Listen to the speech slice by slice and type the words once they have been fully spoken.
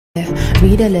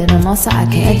Read a little more so I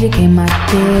can educate my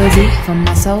kids. Eat from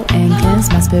my soul and cleanse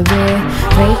my spirit.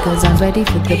 Pray cause I'm ready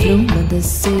for the bloom of the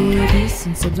city.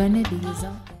 Since serenity is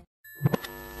on.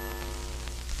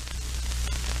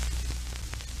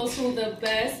 Who the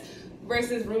best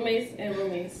versus roommates and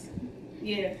roommates.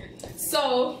 Yeah.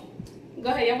 So, go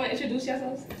ahead. Y'all want to introduce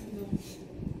yourselves?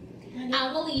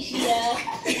 I'm Alicia.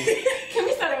 Can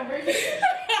we start over?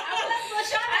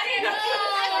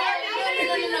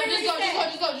 No, just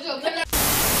go. I'm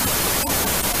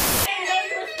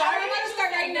about to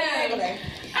start right now. Okay.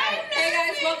 Hey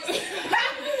guys, welcome.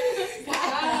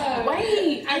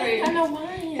 Wait, I know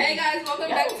mine. Hey guys, welcome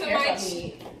back to my.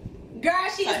 Girl,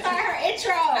 she can start her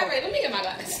intro. Alright, let me get my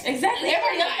glass. Exactly.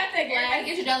 Everybody else got their glass.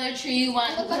 Everybody get your Dollar Tree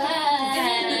one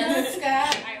glass.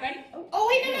 Alright, ready? Oh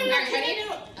wait, no. Alright, ready?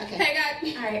 Okay. Hey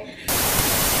guys. Alright.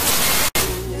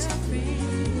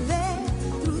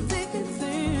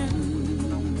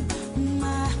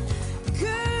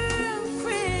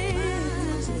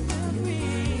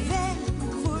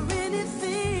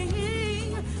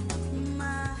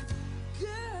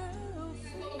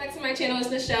 My channel is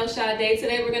Michelle Sade.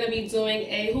 Today we're going to be doing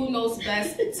a Who Knows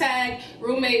Best tag,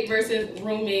 roommate versus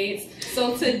roommates.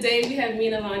 So today we have me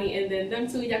and Alani, and then them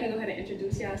two. Y'all can go ahead and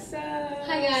introduce yourselves.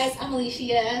 Hi guys, I'm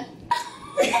Alicia.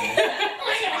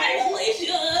 Hi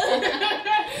Alicia.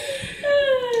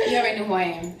 You already know who I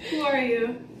am. Who are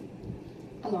you?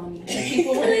 Alani.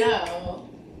 People want to know.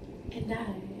 And I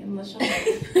am LASHON.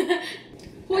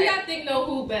 Who y'all think know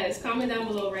who best? Comment down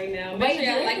below right now. Make sure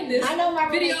y'all like this I know my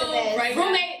video right now.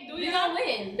 Roommate, you gonna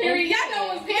win. Period. Y'all know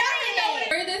what's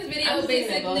for this video,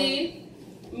 basically,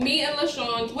 me and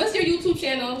LASHON. What's your YouTube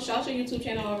channel? Shout your YouTube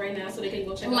channel right now so they can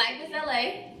go check it out. Life is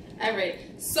LA. Alright,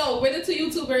 so we're the two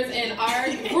YouTubers and our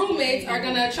roommates are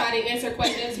gonna try to answer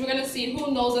questions. We're gonna see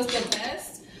who knows us the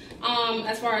best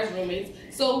as far as roommates.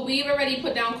 So we've already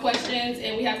put down questions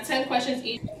and we have 10 questions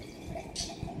each.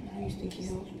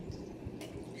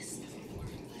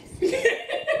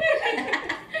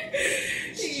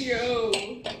 Yo.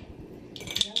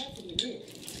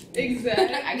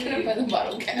 Exactly. I couldn't put the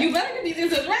bottle cap. You better get these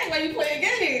answers right while you playing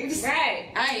games.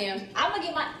 Right. I am. I'm gonna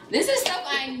get my. This is stuff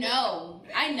I know.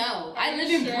 I live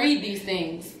and breathe these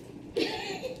things.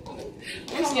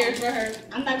 I'm scared for her.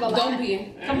 I'm not gonna lie. Don't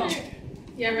be. Come on.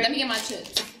 Yeah, ready? Let me get my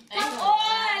chips. Come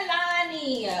on,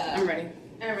 Lonnie. I'm ready.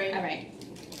 Alright.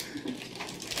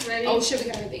 Ready? Oh shit,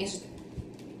 we gotta get the answers.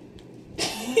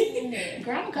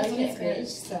 Girl, I'm a cousin this bitch,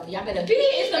 so y'all better be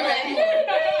in the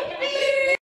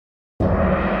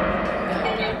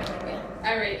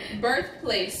Alright,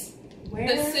 birthplace. Where?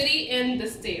 The city and the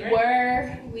state, right?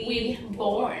 Were we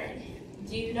born?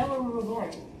 Do you know where we were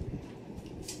born?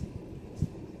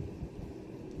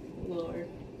 Lord.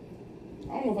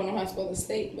 I don't know if I know how to spell the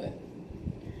state, but.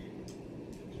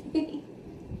 Ready?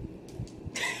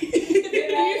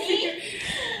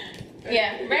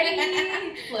 Yeah,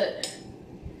 ready? Look.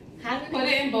 Put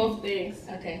it in both things.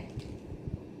 Okay.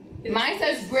 Mine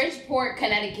says Bridgeport,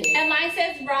 Connecticut. And mine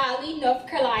says Raleigh, North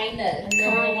Carolina.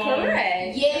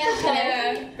 Correct.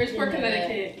 Yeah. Bridgeport,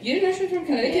 Connecticut. You didn't know she was from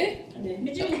Connecticut?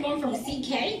 But you was born from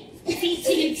CK? CT.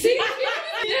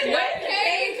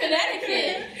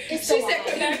 Connecticut. It's the wine.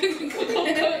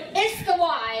 It's the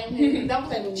wine. Don't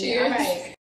play with me. Cheers. All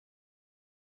right.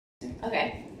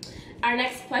 Okay. Our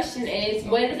next question is,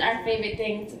 what is our favorite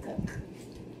thing to cook?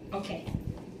 Okay.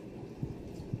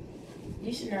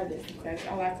 You should know this because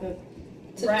I like to cook.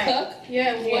 To cook?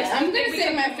 Yeah, I'm gonna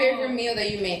say my favorite meal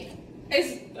that you make.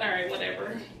 It's alright,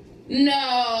 whatever.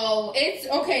 No, it's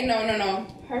okay. No.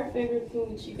 Her favorite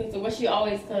food she cooks, or what she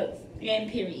always cooks.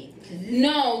 And period.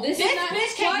 No, this is not. bitch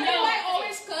What can't do know. I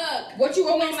always cook? What you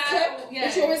always cook? Yeah.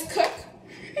 What you always cook?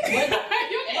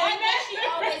 She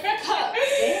always cooks.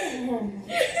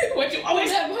 What you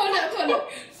always Hold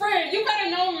up. Friend, you better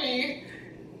know me.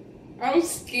 I'm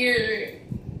scared.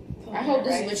 I hope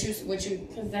this is what you.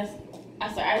 Because I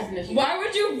just know she. Why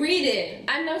would you read it?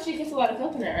 I know she gets a lot of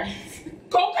coconut rice.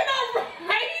 Coconut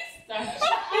rice? Sorry.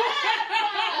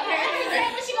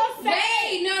 What she gonna say?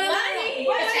 Wait, no.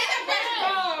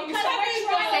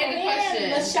 Say the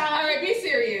question. Alright, be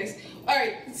serious.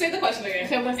 Alright, say the question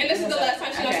again. And this is the last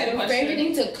time she's gonna say the question. Favorite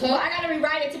thing to cook? Well, I gotta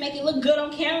rewrite it to make it look good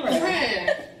on camera. Friend.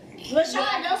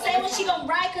 LaShawn, don't say what she gonna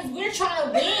write because we're trying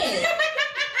to win.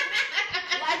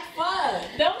 Like fuck.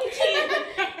 Don't be cheating.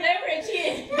 Never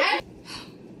cheating.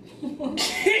 Yo.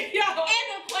 And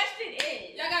the question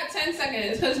is, Y'all got 10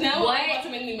 seconds because now What? I'm about to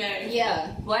make me mad.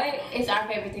 Yeah. what is our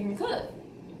favorite thing to cook?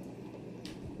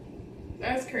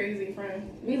 That's crazy, friend.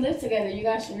 We live together. You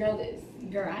guys should know this.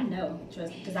 Girl, I know.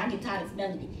 Trust me, because I get tired of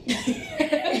smelling it.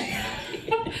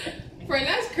 Friend,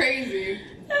 that's crazy.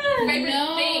 Favorite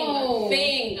No. thing.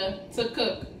 to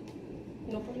cook?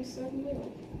 Nobody said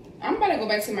no. I'm about to go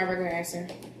back to my regular answer.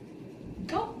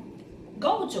 Go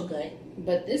with your gut.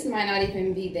 But this might not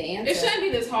even be the answer. It shouldn't be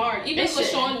this hard. Even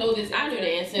LaShawn knows this. I know the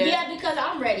answer. Yeah, because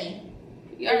I'm ready.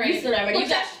 All right. You still not ready. What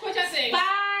y'all saying? 5,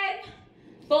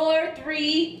 4,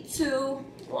 3, 2,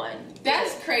 1.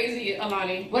 That's crazy,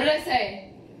 Alani. What did I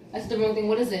say? That's the wrong thing.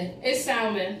 What is it? It's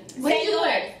salmon. What did you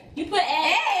put? You put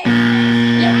egg.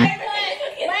 Egg.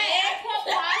 I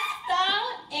put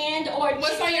pasta and or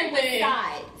What's on your chicken with thing?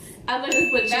 sides. I literally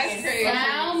put That's chicken. crazy.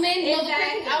 Salmon.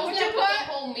 Exactly. I was gonna put the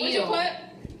whole What'd you meal. put?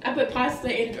 I put pasta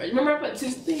and remember I put 2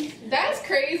 things. That's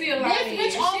crazy, Alani.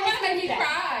 This bitch She always might make me does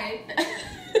cry.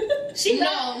 She No,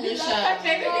 loves Michelle. her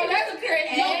Baby, that's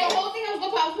crazy. No, the whole thing I was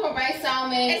gonna put, I was gonna put rice,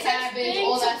 salmon, It's a cabbage, thing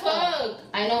all to that stuff. cook.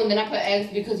 I know, and then I put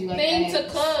eggs because you like Thing eggs. to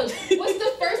cook. What's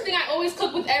the first thing I always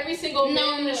cook with every single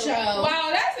No, meal? Michelle.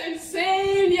 Wow, that's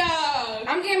insane, y'all.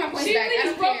 I'm getting my points She back. I really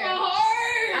don't broke care. my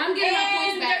heart. I'm getting my And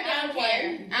points back. you're I don't done care.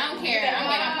 one. I don't care. I'm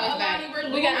getting my points back.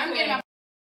 Alani, We got- I'm getting my.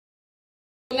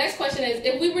 The next question is,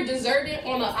 if we were deserted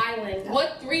on an island,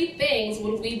 what 3 things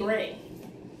would we bring?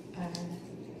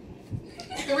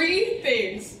 3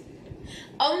 things.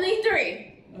 Only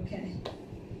 3. Okay.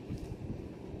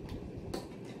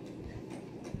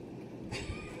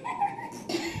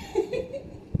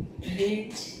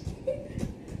 Bitch.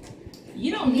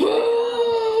 You don't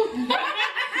need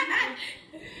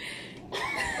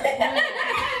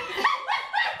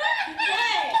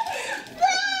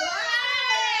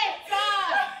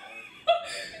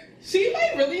She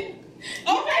might really.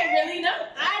 Okay, really know.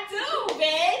 I do,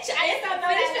 bitch. I just don't know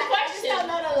Finish that. the I just don't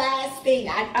know the last thing.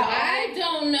 I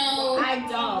don't know. I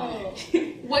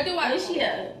don't. What do I?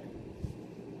 Alicia.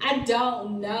 I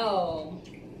don't know.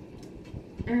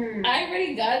 I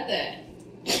already got that.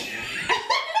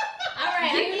 All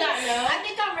right. Do you not know? I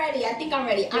think I'm ready. I think I'm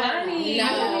ready. I don't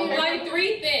know. No. Like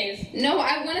 3 things. No,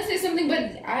 I want to say something,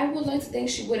 but I would like to think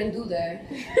she wouldn't do that.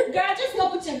 Girl, just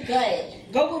go with your gut.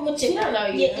 Go with what She don't know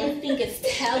you. your instinct is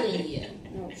telling you.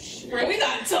 Oh shit. Bro, we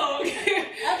gotta talk.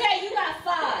 Okay, you got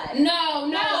 5. No,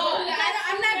 No,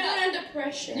 I'm not good under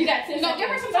pressure. You got 10 No, seconds. give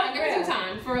her some time. Give her some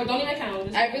time. For real, don't even count.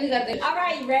 Just- I really got the. All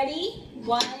right, ready?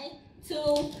 1,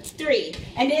 2, 3,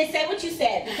 and then say what you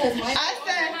said because my I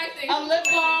said my thing. a lip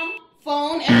balm,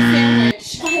 phone, and a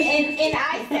sandwich. and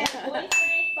I said boyfriend,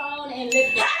 phone, and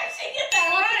lip gloss. How did she get that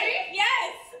right?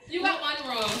 Yes. You got one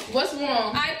wrong. What's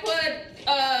wrong? I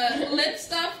put lip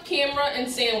stuff, camera, and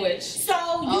sandwich.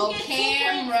 So you get 2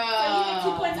 camera. points. So you get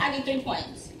 2 points. I get 3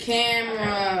 points.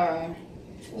 Camera.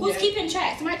 Who's keeping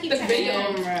track? Somebody keep The track. video.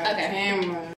 Camera. Okay.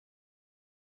 Camera.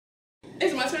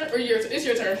 Is it my turn or yours? It's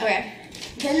your turn. Okay.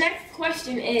 The next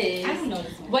question is, I don't know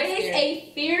this one. what is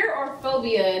a fear or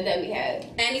phobia that we have?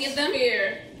 Any of them?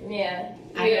 Fear. Yeah.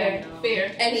 I Fear. don't know.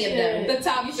 Fear. Any of them. The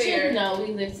top You fear. should know.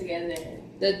 We live together.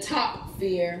 The top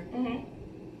fear. Mm-hmm.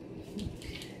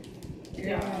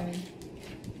 Yeah.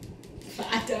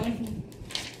 I don't.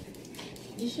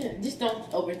 You should. Just don't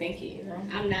overthink it, you know?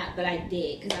 I'm not, but I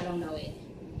did because I don't know it.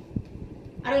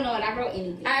 I don't know it. I wrote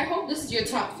anything. I hope this is your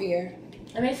top fear.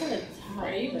 I mean, it's on the top.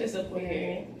 Are you but-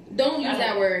 disappointed? Don't use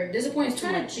that word. Disappoint is too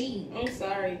trying to much. cheat. I'm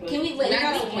sorry, but Can we wait? Not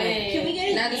Can disappointed. we get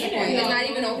it? Not disappointed. It's not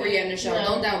even over yet, Michelle. No.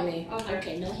 Don't doubt me.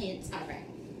 Okay, no hints. All right.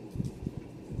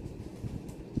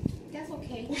 That's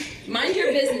okay. Mind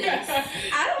your business.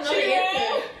 I don't know the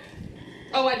answer.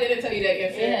 Oh, I didn't tell you that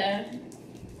answer. Yeah.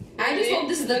 I just hope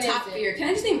this is the What top is it? fear. Can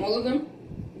I just name all of them?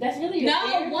 That's really your No,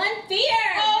 fear? one fear.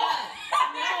 No,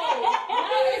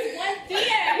 it's one fear.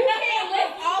 You can't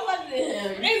list all of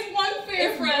them. It's one fear,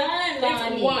 It's friend. one,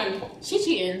 It's Lonnie. one. She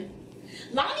cheating.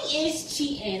 Lonnie is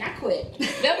cheating. I quit.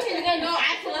 That was gonna No,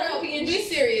 I for feel real, like be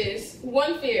serious.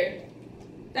 One fear.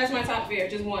 That's my top fear.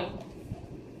 Just one.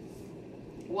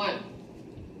 One.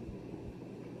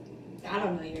 I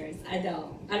don't know yours. I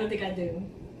don't think I do.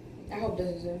 I hope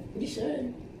this is it. You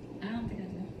should. I don't think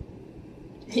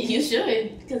I do. You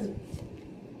should. Because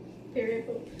Period.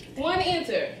 One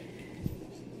answer.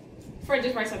 Friend,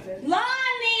 just write something.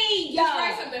 Lonnie, yo. Just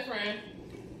write something, friend.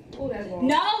 Oh, that's wrong.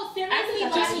 No, seriously, I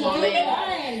think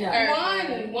Lonnie,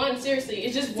 that's do one. One. Seriously.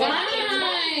 It's just one.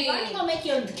 Lonnie gonna make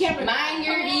your camera. Mind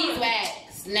your Come on.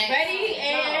 beeswax. Next. ready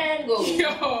and go.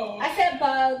 Yo. I said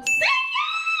bugs.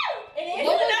 It is.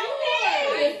 What No, was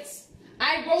it yours?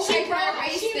 I wrote She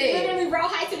it. She literally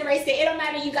wrote heights and erased it. It don't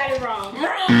matter. You got it wrong.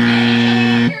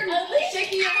 You're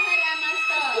shaking your head at my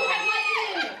stuff.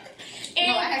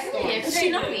 No, I had storm. Because she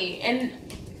know me. And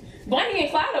Bonnie and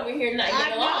Cloud over here not I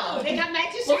getting know. along. They got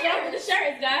matching What's wrong with shirts. the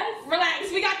shirts, guys?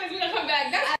 Relax. We got this. We're gonna come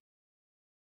back. That's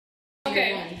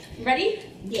okay. Ready?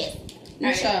 Yes.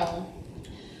 Michelle.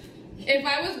 If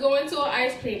I was going to an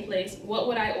ice cream place, what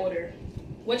would I order?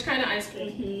 Which kind of ice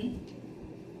cream?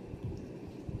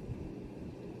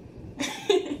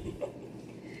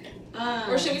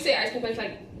 Or should we say ice cream place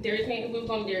like Dairy Queen? We've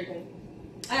gone to Dairy Queen.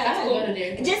 I go to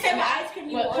Dairy Queen. Just say what ice cream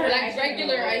you want. Like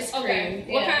regular ice cream. Okay.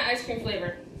 What kind of ice cream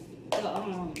flavor?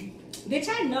 Bitch,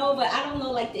 I know, but I don't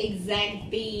know like the exact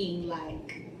thing.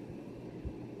 Like,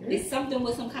 it's something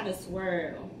with some kind of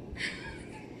swirl.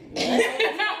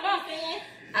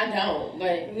 I don't,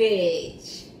 but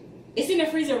Bitch, it's in the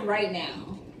freezer right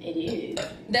now. it is.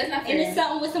 That's not And it's fair.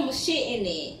 something with some shit in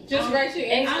it. Just write your I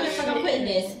answer. don't know if I'm putting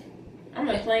this. I'm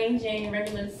a plain Jane,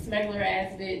 regular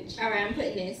ass bitch. All right, I'm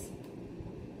putting this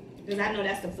because I know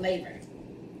that's the flavor.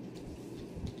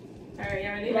 All right,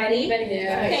 y'all ready? Ready?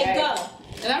 Yeah. Okay, go.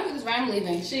 If I don't do this right, I'm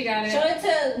leaving. She got Show it. it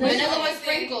to Vanilla with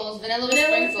sprinkles. Vanilla with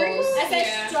Vanilla with sprinkles. I said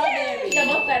Yeah. strawberry. Yeah,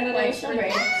 both got like strawberry.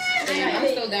 Yeah, I'm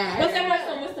still down. What's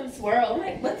that with some swirl? I'm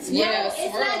like, what's No, Yeah,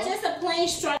 it's swirl. not just a plain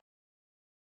strawberry.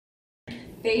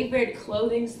 favorite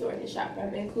clothing store to shop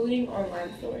from, including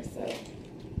online stores? So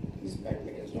this better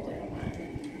be a store online.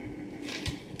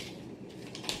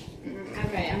 All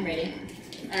right, I'm ready.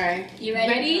 All right. You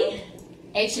ready?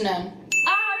 H&M.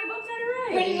 Ah, we both got it right.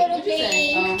 Pretty little What'd you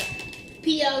say? thing.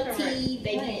 P.O.T.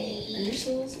 baby.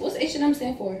 Initials. What's H&M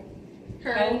stand for?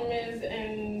 Hermes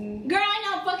and. Girl, I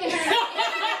know fucking her.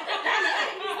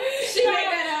 She made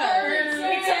that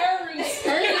up. This bitch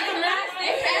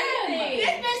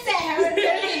said her.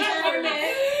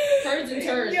 Herds and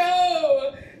turds.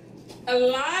 Yo,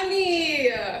 Alani.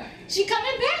 She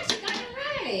coming back. She got it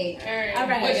right. All right. All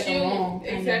right. But I got them wrong.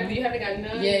 exactly. You haven't got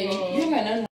none. Yeah, wrong. you got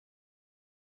none.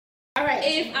 All right.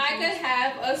 If I could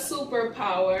have a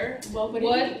superpower, what would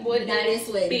Not this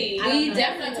way. it be? I don't We know.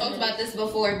 definitely talked about this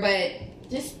before, but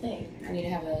Just think. I need to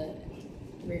have a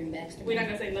written backstory. We're not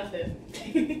gonna say nothing.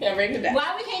 Yeah, bring it back.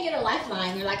 Why we can't get a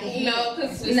lifeline or like a hint? No,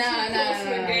 because it's No, too close to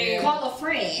the no. game. Call a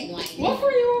friend. Like, What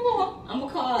for you? I'm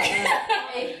gonna call.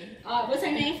 What's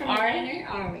her name from Ari.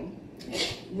 Ari.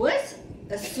 What's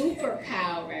a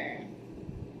superpower?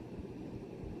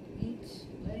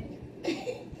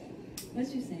 What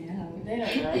you saying? They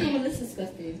don't know. Let's discuss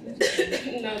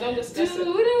this. No, don't discuss it.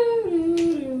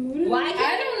 Why?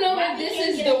 I don't know why if we this can't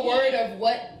is get the a word hint? of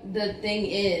what the thing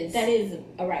is. That is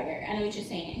a right word. I know what you're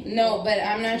saying. No, but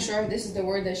I'm not sure if this is the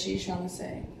word that she's trying to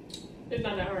say. It's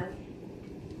not that hard.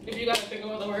 If you gotta think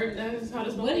of the word, that's how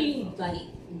this What do you like?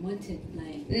 Want to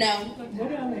like? No. What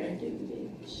do I want to do,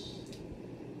 bitch?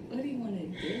 What do you want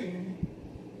to do?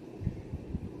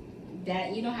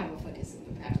 That you don't have a fucking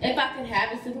superpower. If I could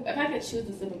have if I could choose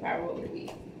a superpower, what would it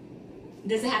be?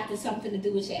 Does it have to something to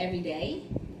do with your everyday?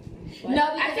 What? No,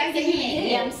 I because can't that's a give you a hint.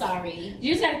 hint. Yeah, I'm sorry.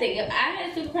 You just gotta think. If I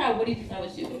had a superpower, what do you think I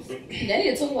would choose? They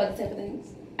need to talk about the type of things.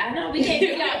 I know we can't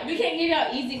give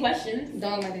y'all easy questions.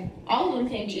 Dog my thing. All of them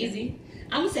can't be easy.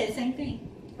 I'm gonna say the same thing.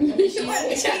 We want I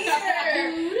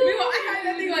got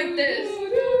nothing like this.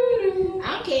 I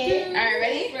don't care. Alright,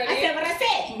 ready? I said what I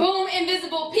said. Boom,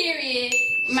 invisible, period.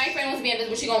 My friend wants to be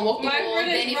invisible. She gonna walk through My the wall.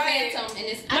 friend is Danny right. Phantom and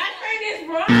it's My friend is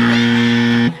wrong.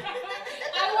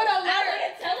 I would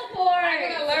alert. Teleport. I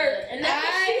would alert. And that's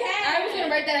what she had. I was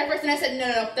gonna write that at first and I said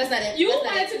no, that's not it. You That's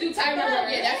not wanted it. to do I remember,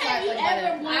 yeah, that's why I thought about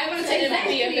it. I want to say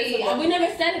Exactly. be invisible. We never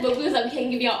said it, but we was like, we can't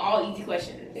give y'all all easy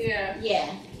questions. Yeah. Yeah.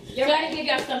 So I gotta give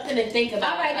y'all something to think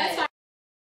about. All right, that's fine.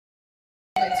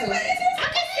 Like, two. I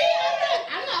can see.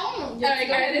 I'm not on. Alright,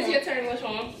 go ahead. It's your turn. Which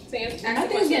one? Say I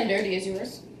think it's getting dirty as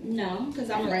yours. No, because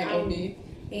I'm Right, I'm- OB.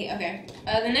 Yeah, okay.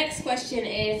 The next question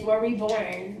is: were we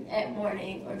born at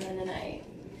morning or during the night?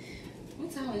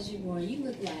 What time was you born? You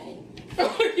look like.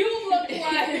 You look like.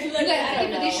 I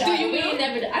don't know. Do you We know?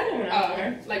 never. I don't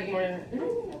know. Like more.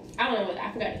 I don't know what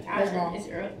I forgot. That's wrong. It's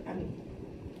early. I mean,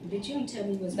 Bitch, you don't tell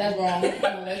me what's That's wrong.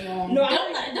 No, that's wrong. No,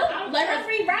 don't let her.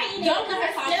 rewriting it. Don't let her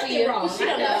because I talk spelled to it you. wrong. She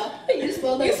don't know. You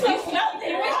spelled You it wrong. spelled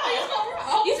it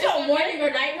wrong. You spelled morning or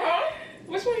night wrong.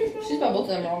 Which one you spelled? She spelled both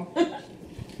of them wrong.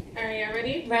 Alright, y'all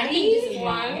ready? Ready?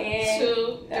 1,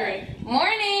 2, 3.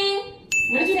 Morning.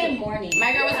 I said morning.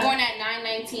 My girl was born at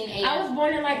 9:19 a.m. I was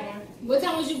born in like What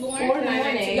time was you born? 4 in the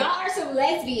morning. Y'all are some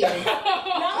lesbians. Y'all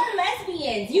are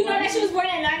lesbians. You know that she was born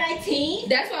at 9:19?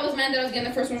 That's why I was mad that I was getting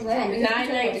the first ones wrong. because we talk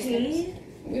about these things. 9:19.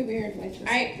 We're weird like this.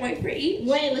 All right, point for each.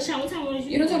 Wait, LaShawn, what time was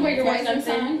you? You don't talk about your For rising something.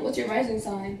 sign? What's your rising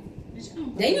sign?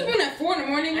 LaShawn. They was born at 4 in the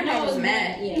morning. I know I was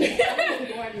mad. Yeah, I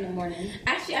was born in the morning.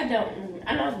 Actually, I don't.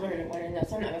 I know I was born in the morning though,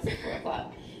 so I'm not gonna say 4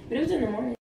 o'clock. But it was in the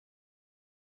morning.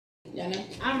 Yeah, no.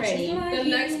 I'm ready. The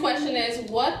next question is,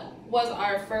 what was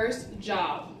our first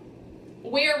job?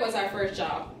 Where was our first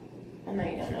job? I know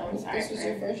you don't know. I'm sorry. This was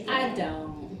your first job. I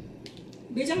don't.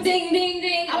 Bitch, I'm Ding, ding,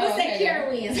 ding. I would Oh, say okay,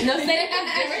 Carowinds. No, say Right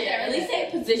position. there. At least say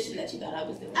a position that you thought I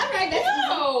was doing. All right, that's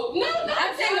No, Oh, no,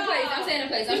 I'm saying the place. I'm saying the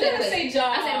place. place. I'm You saying gotta place. say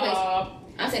job.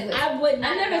 I'm saying place. I would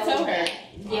not. I never know told her. that.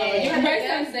 You Yeah. had But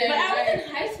sense there. I was in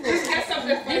high school. Just ask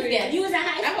something funny. Yes. You was in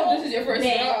high I school. hope this is your first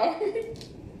Man. job.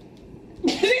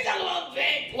 She's talking about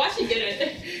big. Why she get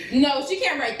it? No, she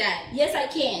can't write that. Yes, I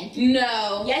can.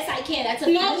 No. Yes, I can. That's a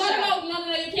No, fun no, show. no, no,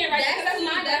 no, you can't write that. That's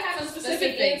not. That has a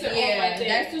specific answer. on Yeah, right there.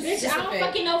 that's too Bitch, I don't specific.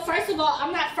 fucking know. First of all,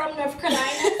 I'm not from North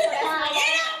Carolina, so that's why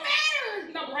It don't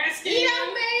matter. Nebraska. It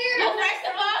don't matter. No, first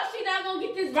of all, she's not gonna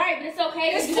get this right, but it's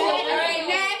okay. It's Just cool. say it. Alright,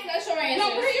 next. Let's show our answers.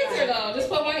 No, put an answer though. Just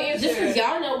put one answer. Just because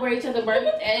y'all know where each other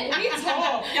birthed and We talk.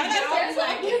 Y'all gotta Y'all start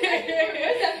like- talking.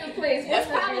 what's up the place? It's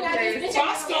probably not this bitch.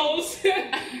 Roscoe's.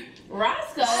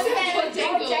 Roscoe. I said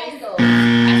Bojangles. Bojangles. I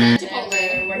said Chipotle.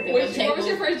 Chipotle. Worked at What was Bojangles.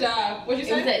 your first job? What'd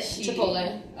you It was say? at She. Chipotle.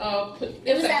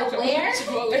 It was at where?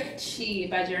 Chipotle. She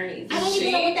by Journeys. I don't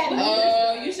even know what that means.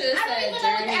 Oh, you should I have don't said even know.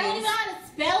 I don't even Journeys. know how to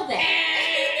spell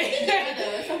that.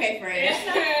 It's okay, friend. That's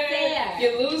not fair. You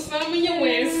lose some and you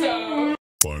win some.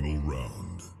 Final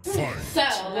round. Fight. So,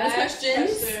 Last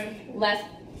questions. last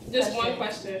Just one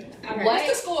question. What? What's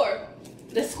the score?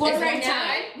 the score It's right one now.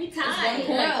 tie. We It's 1 tied.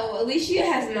 point. No, Alicia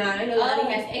has 9. Alani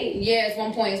has 8. Yeah, it's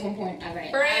 1 point. It's 1 point. All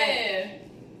right. Friend.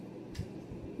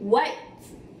 What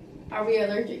are we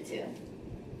allergic to?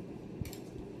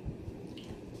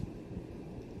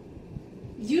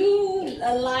 You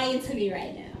are lying to me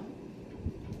right now.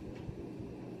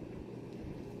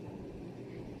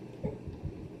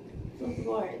 Flip the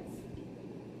boards.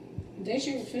 Didn't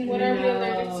you? What are we No.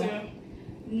 allergic to?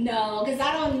 No, because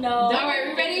I don't know. All right,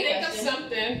 we ready? Think of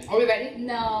something. Are we ready?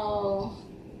 No.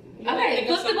 Okay, Think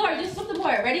of flip the board. Just flip the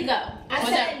board. Ready, go. I What's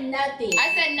said nothing.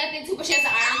 I said nothing too, but she has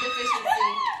an iron deficiency.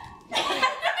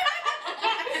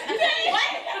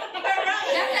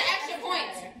 That's an extra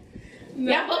point.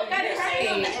 Y'all both got it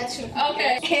right. Extra.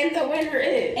 Okay. And the winner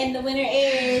is And the winner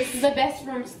is. the best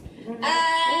from. I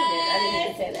didn't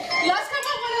even say that. Let's come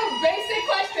up with a basic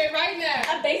question right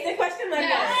now. A basic question like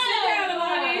Yeah. that. Sit down,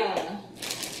 Alani.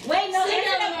 Wait, no, Sit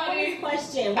answer down, the Alani. bonus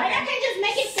question. Why y'all can't just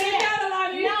make it Sit fair? down,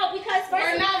 Alani. No, because first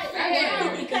We're of not all, fair. no,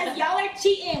 because y'all are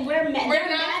cheating. We're mad. We're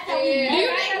not fair. Do Do you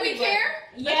think we care?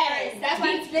 Yes, that's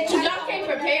why it's been Y'all came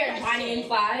prepared, Bonnie and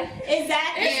Clyde.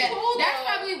 Exactly. It's Yeah, cool, that's though.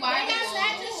 probably why. They got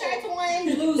matching shirts on.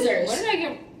 Losers. What did I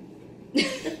get?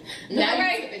 Now you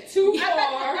took it too All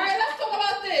far. right, let's talk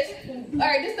about this. All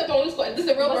right, this is the bonus question. This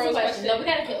is the real What's the bonus question?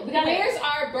 question. No, we gotta. Where's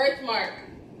our birthmark?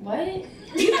 What?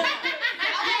 You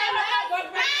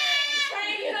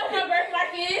know what my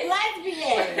birthmark is?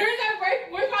 Lesbian.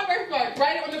 Where's my birthmark?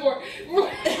 Write it on the board. No,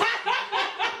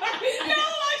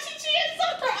 she cheated so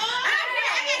for us.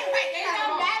 It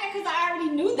don't matter because I already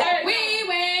knew that. We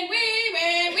win, we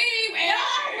win, we win.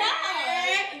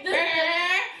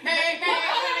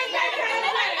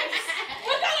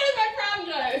 What color is my prom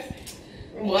dress?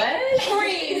 What?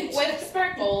 Green with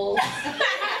sparkles.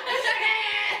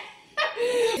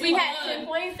 We had 10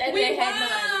 points and We they had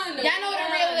won. 9. Y'all know what the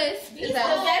real is. So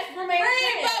that's roommate.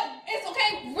 Friend, but it's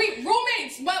okay. We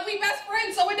roommates, but we best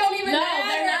friends, so it don't even No, matter.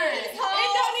 they're not. It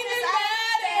don't even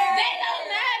matter. They don't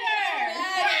matter.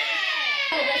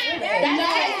 No,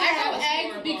 I wrote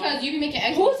eggs because you be making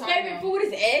eggs. Whose all the time, favorite though. food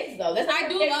is eggs though? That's I my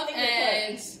do favorite love thing to cook.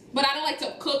 eggs, but I don't like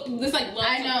to cook. This like love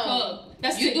I to know. cook.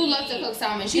 That's You to do love eat. to cook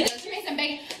salmon. She does. She makes some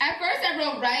bacon. At first, I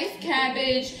wrote rice,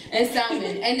 cabbage, and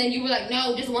salmon, and then you were like,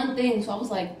 "No, just one thing." So I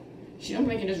was like, "She don't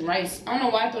make it just rice." I don't know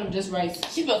why I thought of just rice.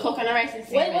 She put coconut rice and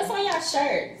salmon. Wait, what's on y'all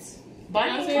shirts?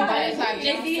 Bonnie and Bonnie Clyde. and Clyde,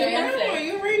 JC Beyonce. and Beyonce.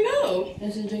 You already know.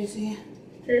 This is JC.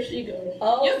 Here she goes.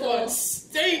 Oh, You're so- going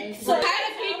stink. So- How to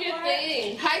keep your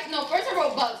thing? Height, no, first I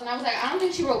wrote bugs, and I was like, I don't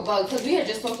think she wrote bugs, because we had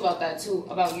just talked about that too,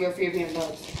 about your fear of being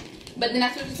bugs. But then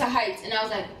I switched it to heights, and I was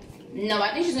like, no,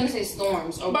 I think she's gonna say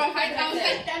storms. Or But height, I was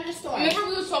like, thunderstorm. remember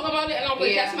we was talking about it, and I was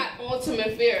like, Yeah. that's my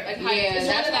ultimate fear. Like heights. Yeah, It's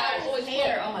that's one that why I always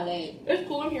hair fear. on my leg. It's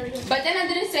cool. I'm here. But then I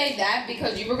didn't say that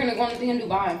because you were gonna go on the thing in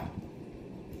Dubai.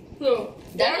 Cool.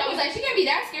 That's why I was like, she can't be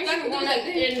that scared. She Like, can go on that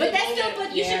thing. But that's still,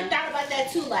 but you Yeah. should have thought about that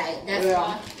too. Like, that's Yeah.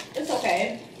 why. It's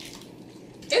okay.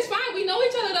 It's fine. We know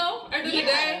each other though. At the end of the Yeah.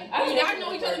 day, I mean, y'all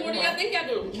know each other more than y'all think y'all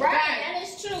do. Right, that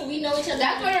is true. We know each other.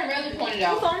 That's what I really pointed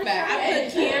out. Who's on Back. the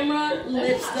put camera,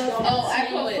 lipstick. Oh, I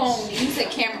put phone. You said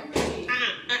camera.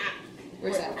 Uh-uh.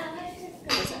 Where's that?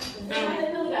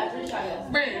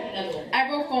 Brandon, I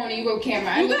wrote phone and you wrote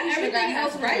camera. I you got really should've everything got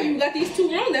else half right. of You them. got these two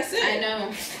wrong. That's it. I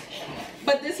know.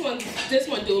 But this one, do.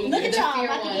 Look at y'all. fear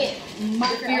I'm about one. to get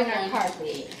marker fear on our one.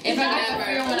 carpet. If I got the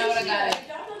fear one, I would have got it.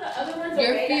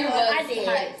 Your fear I was did.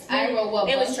 heights. I wrote what?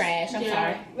 It was bugs? trash. I'm Yeah.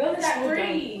 sorry. We only got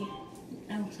 3.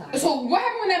 I'm sorry. So what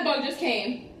happened when that bug just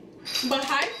came? But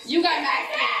heights. You got mad.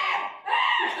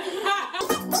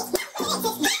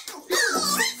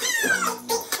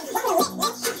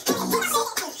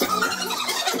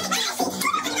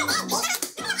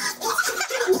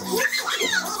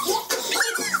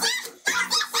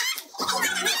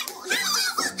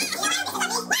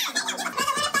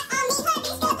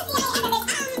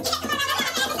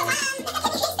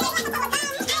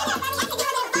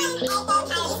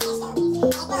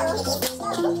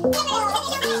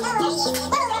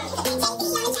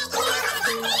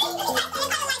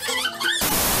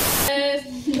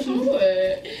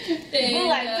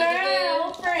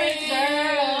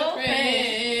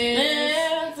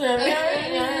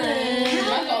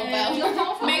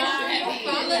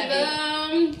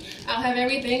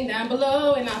 everything down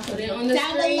below, and I'll put it on the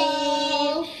screen.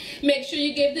 Below. Make sure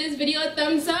you give this video a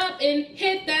thumbs up and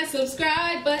hit that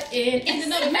subscribe button and the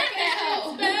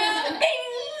notification bell.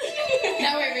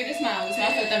 Now wait, read the smile. The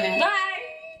smile for the thumbnail. Bye.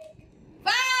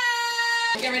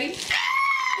 Bye. Get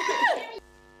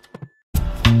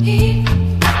ready.